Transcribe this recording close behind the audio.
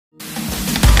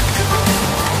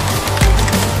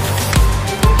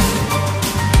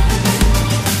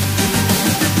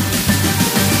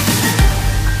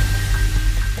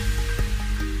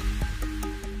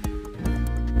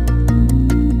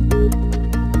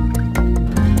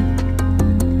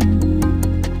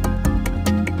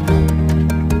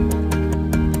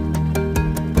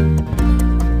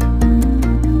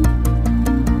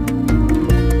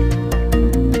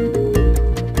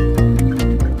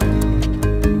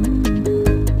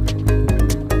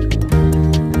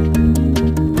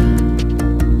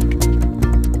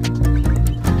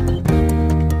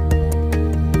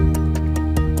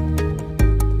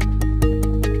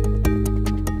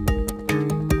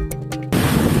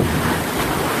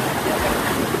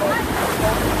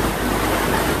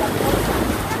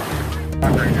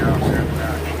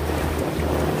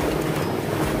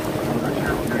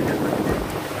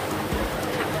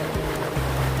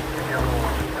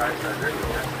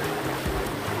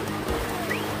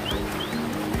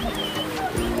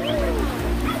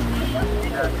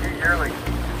two yearlings.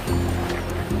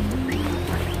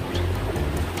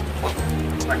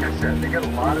 Like I said, they get a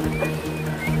lot of attention.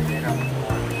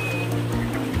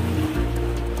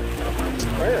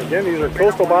 Right, again, these are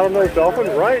coastal bottlenose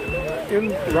dolphins right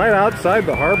outside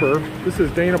the harbor. This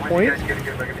is Dana Point.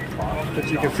 As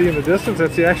you can see in the distance,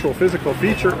 that's the actual physical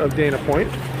feature of Dana Point.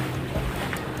 What's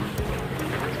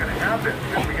going to happen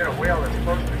if we get a whale that's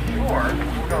close to shore,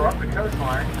 we'll go up the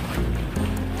coastline.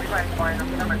 We might find them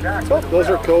coming back. So those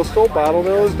are coastal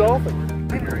bottlenose dolphins.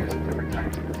 Different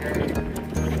times of the day,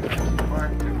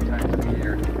 different times of the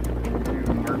year. To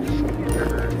work the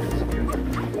river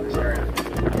and this area.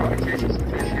 We're probably chasing some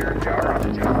fish here. They are on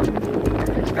the job.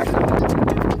 Expect them to.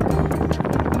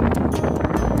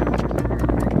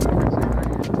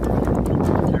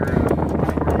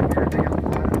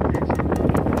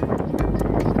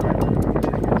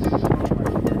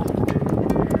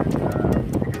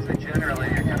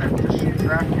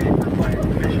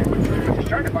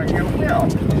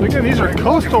 So again, these are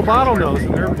coastal bottlenose,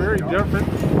 and they're very different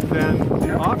than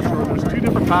the offshore. There's two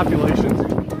different populations,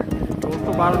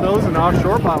 coastal bottlenose and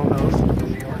offshore bottlenose.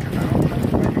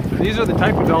 These are the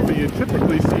type of dolphin you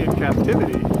typically see in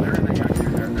captivity.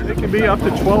 They can be up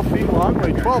to 12 feet long,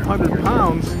 weigh 1,200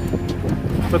 pounds,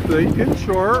 but the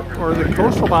inshore or the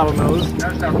coastal bottlenose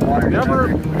never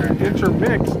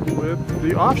intermix with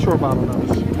the offshore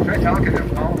bottlenose.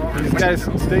 These guys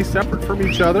stay separate from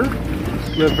each other,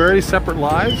 live very separate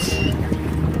lives.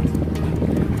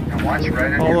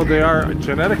 Although they are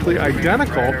genetically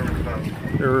identical,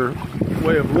 their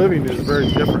way of living is very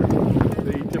different.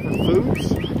 They eat different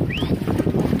foods.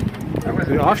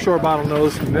 The offshore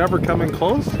bottlenose never come in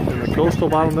close, and the coastal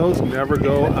bottlenose never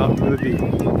go out into the deep.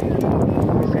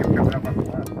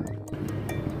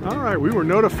 Alright, we were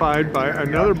notified by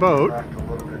another boat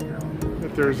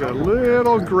that there's a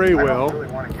little gray whale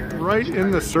right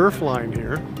in the surf line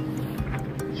here.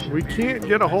 We can't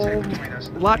get a whole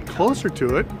lot closer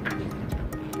to it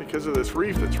because of this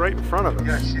reef that's right in front of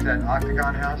us.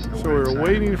 So we're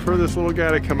waiting for this little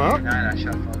guy to come up.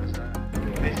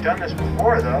 He's done this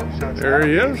before though, so it's there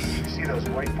he is. You see those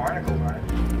white barnacles on it.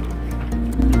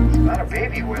 It's not a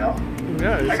baby whale.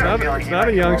 Yeah, it's not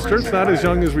a youngster. It's not as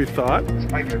young as we thought.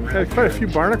 Had quite a few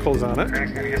barnacles on it.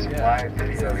 Greg's gonna get some live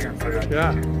video here and put it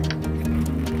on YouTube.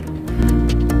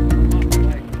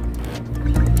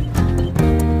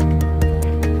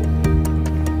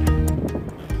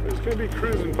 Be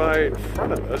cruising by in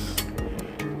front of us.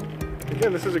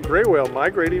 Again, this is a gray whale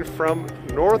migrating from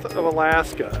north of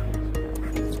Alaska.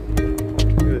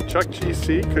 The Chukchi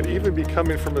Sea could even be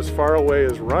coming from as far away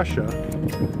as Russia.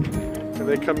 And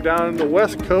they come down the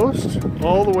west coast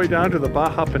all the way down to the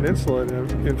Baja Peninsula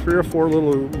in 3 or 4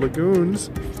 little lagoons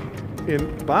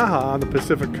in Baja on the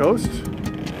Pacific coast,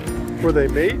 where they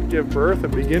mate, give birth,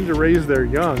 and begin to raise their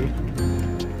young.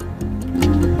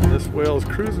 This whale is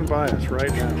cruising by us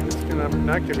right now. It's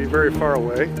not going to be very far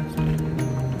away.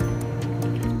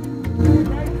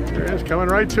 There he is, coming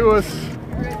right to us.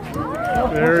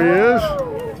 There he is.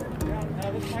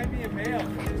 Now this might be a male.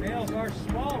 The males are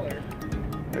smaller.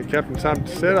 Hey, Captain Tom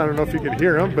said, I don't know if you could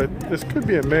hear him, but this could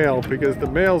be a male because the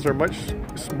males are much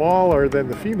smaller than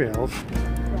the females.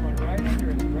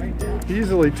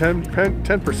 Easily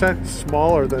 10%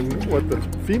 smaller than what the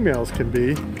females can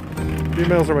be.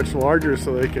 Females are much larger,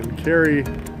 so they can carry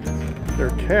their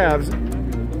calves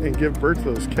and give birth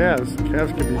to those calves. The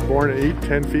calves can be born at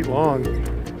 8-10 feet long.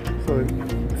 So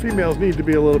the females need to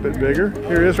be a little bit bigger.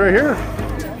 Here it is right here.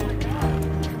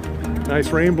 Nice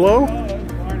rain blow.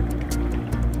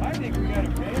 I think we got a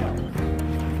male.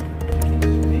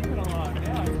 Even a lot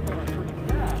now. He's going pretty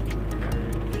fast.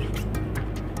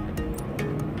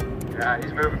 Yeah,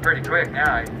 he's moving pretty quick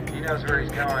now. He knows where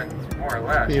he's going, more or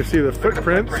less. You can see the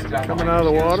footprints coming out of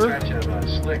the water.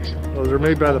 Those are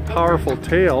made by the powerful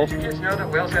tail. Did you guys know that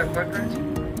whales have footprints?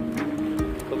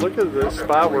 But look at the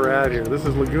spot we're at here. This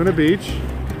is Laguna Beach.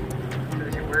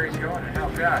 Where he's going and how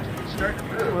fast. He's starting to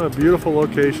move. What a beautiful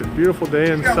location. Beautiful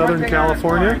day in Southern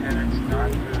California. And it's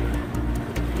not moving.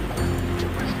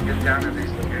 Once you get down to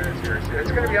these lagoons here,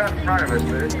 it's going to be out in front of us,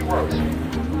 but it's close.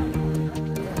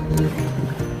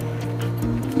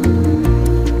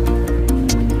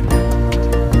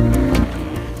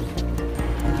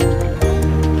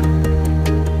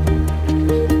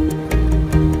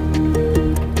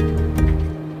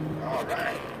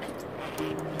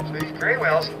 Gray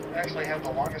whales actually have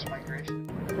the longest migration.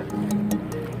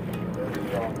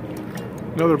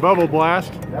 Another bubble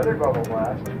blast. Another bubble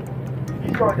blast.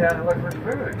 He's going down to look for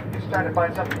food. He's trying to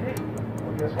find something to eat.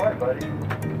 Well, guess what, buddy?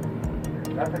 There's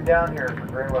nothing down here for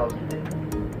gray whales to eat.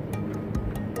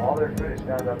 All their food is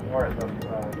found up north of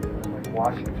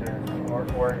Washington or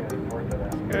Oregon, north of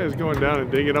that. Guy's going down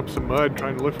and digging up some mud,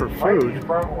 trying to look for Might be food.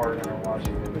 from Oregon or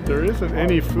Washington. But there isn't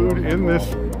any food in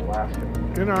this, Alaska.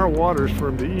 in our waters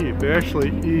for them to eat. They actually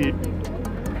eat.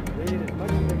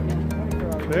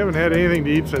 They haven't had anything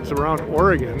to eat since around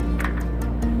Oregon.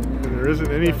 And there isn't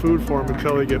any food for them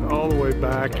until they get all the way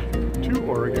back to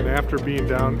Oregon after being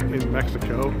down in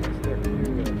Mexico.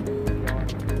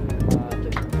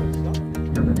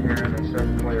 Come in here and they start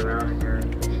to play around in here.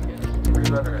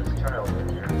 Reliving as a child in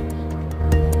here.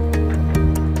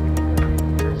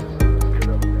 This is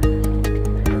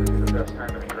the best time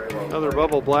in the gray well. Another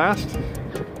bubble blast.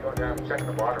 Go down and check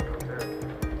the bottom for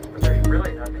food. But there's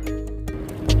really nothing.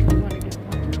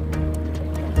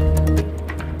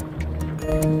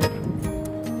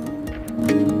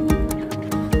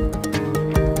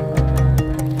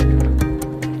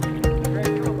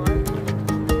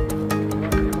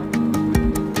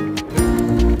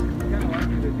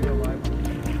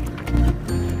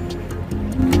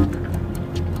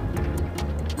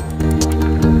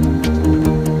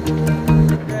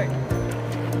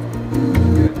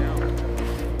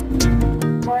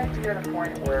 Might be at a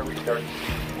point where we start to see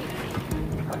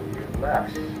a few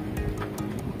less.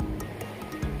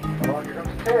 Oh, here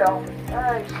comes the tail.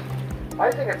 Nice.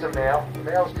 I think it's a male. The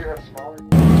males do have smaller.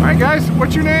 All right, guys,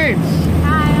 what's your names?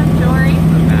 Hi, I'm Dory.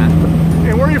 I'm Matt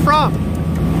And where are you from?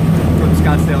 from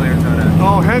Scottsdale, Arizona.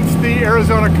 Oh, hence the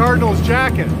Arizona Cardinals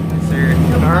jacket. Yes, sir.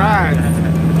 All right.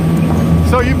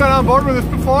 So you've been on board with us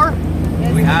before?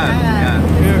 Yes, We have, yeah.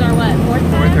 This is our what, fourth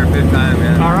Fourth or time? fifth time,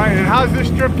 yeah. All right, and how's this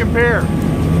trip compare?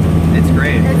 It's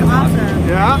great. It's awesome.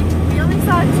 Yeah? We only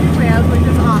saw 2 whales, which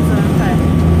is awesome, but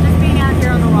just being out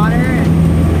here on the water and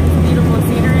beautiful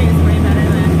scenery is way better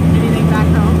than anything back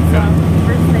home. So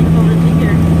we're just thankful to be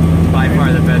here. By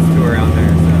far the best tour out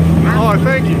there. So. Oh,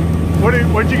 thank you. What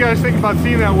did you guys think about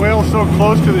seeing that whale so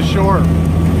close to the shore?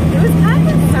 It was kind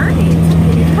of concerning to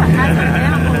me as an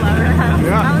animal lover.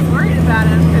 I was worried about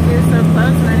him because he was so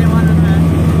close and I didn't want him to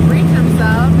reach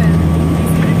himself and he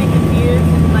seemed to be confused.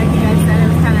 And like you guys said, it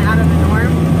was kind of out of the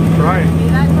norm Right. to be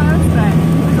that close, but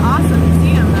it was awesome to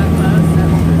see him that close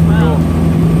as well.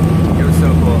 It was so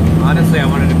cool. Honestly, I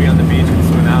wanted to be on the beach and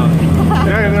swim out.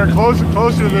 Yeah, and they're closer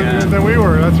than we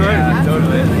were. That's right. Yeah,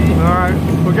 totally. All right.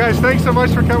 Well, guys, thanks so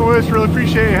much for coming with us. Really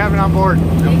appreciate you having on board.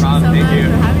 No problem. Thank Thank you so you.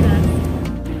 much for having us.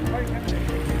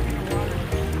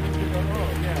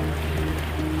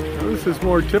 Now, this is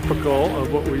more typical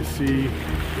of what we see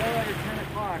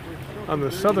on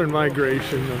the southern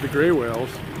migration of the gray whales,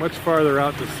 much farther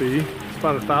out to sea. It's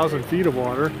about 1,000 feet of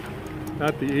water,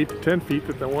 not the 8 to 10 feet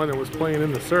that the one that was playing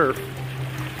in the surf.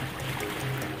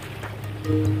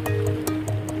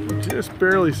 Just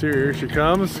barely see her. Here she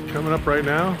comes, coming up right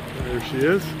now. There she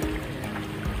is.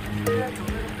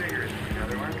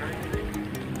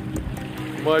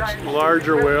 Much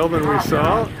larger whale than we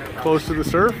saw close to the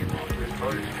surf.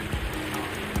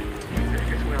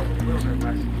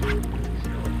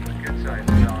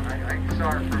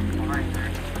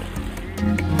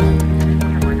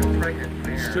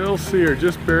 Still see her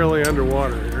just barely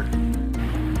underwater here.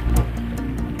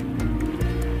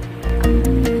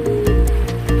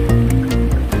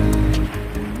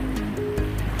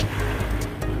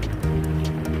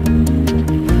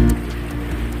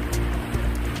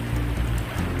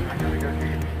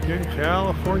 Again,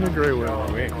 California gray whale.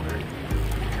 Big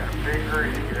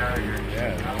hurry to get out of here.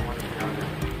 I don't want to be down there.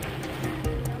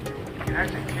 You can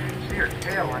actually see her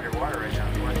tail underwater right now.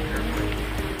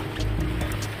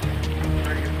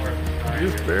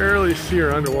 Just barely see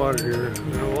her underwater here.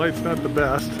 The light's not the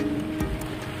best.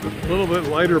 A little bit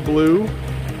lighter blue.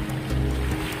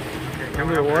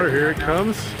 Under the water, here it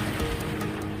comes.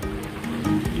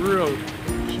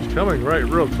 She's coming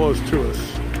real close to us.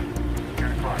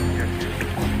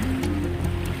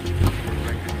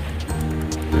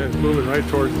 Yeah, it's moving right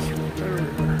towards us.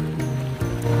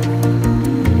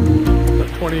 About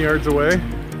 20 yards away.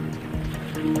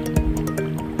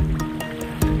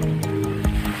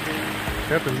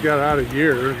 Captain's got out of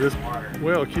gear. This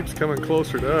whale keeps coming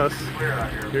closer to us.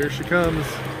 Here she comes.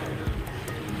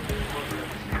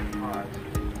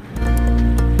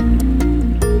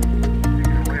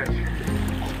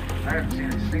 I haven't seen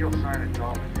a single sign of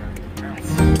dolphin yet.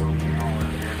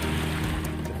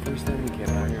 The first time we came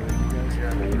out here with you guys,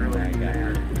 Yeah, they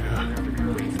really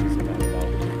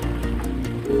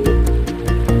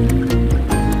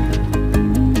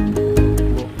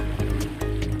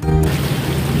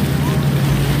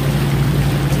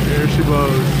Here she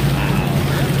blows.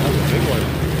 that was a big one.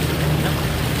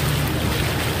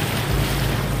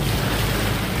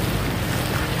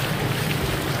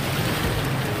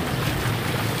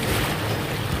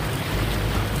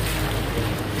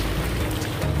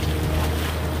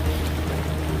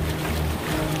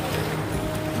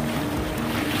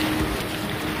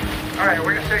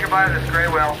 gray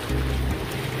whale.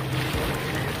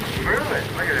 Moving.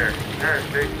 Look at there. There's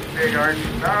big arch.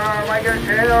 Oh, my God,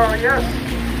 tail. Yes.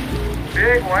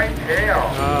 Big white tail.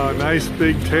 Oh, nice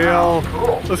big tail. Oh,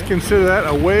 cool. Let's consider that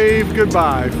a wave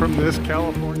goodbye from this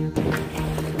California.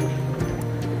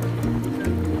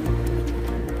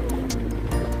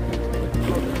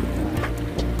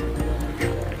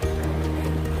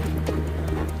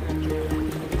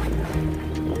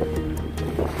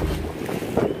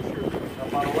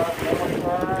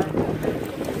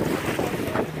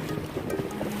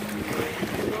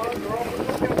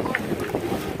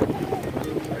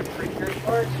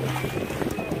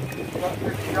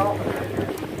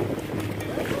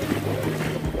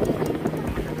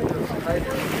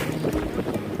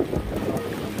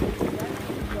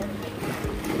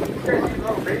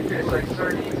 Like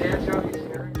sardines, anchovies.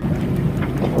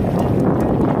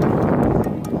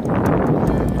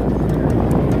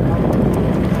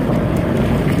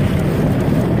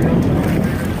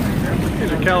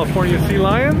 These are California sea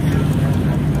lions.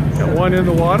 Got one in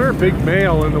the water, big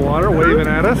male in the water, waving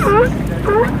at us.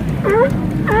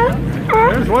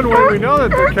 There's one way we know that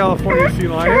they're California sea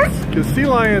lions, because sea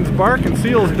lions bark and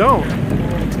seals don't.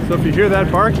 So if you hear that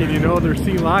barking, you know they're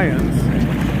sea lions.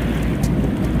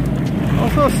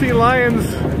 Also, sea lions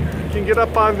can get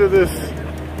up onto this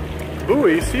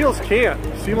buoy. Seals can't.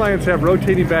 Sea lions have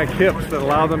rotating back hips that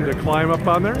allow them to climb up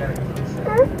on there.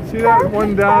 See that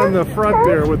one down in the front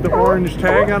there with the orange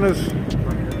tag on his...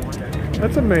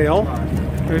 That's a male.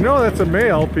 I know that's a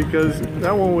male because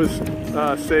that one was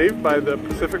saved by the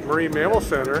Pacific Marine Mammal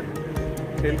Center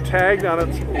and tagged on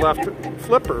its left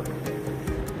flipper.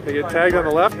 They get tagged on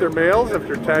the left, they're males. If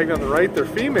they're tagged on the right, they're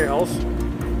females.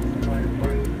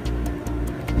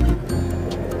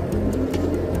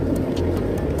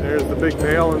 There's the big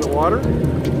male in the water.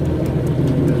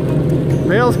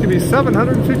 Males can be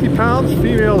 750 pounds,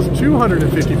 females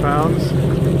 250 pounds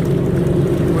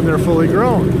when they're fully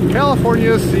grown.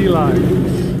 California sea lions.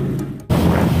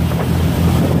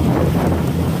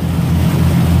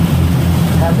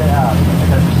 Have that out.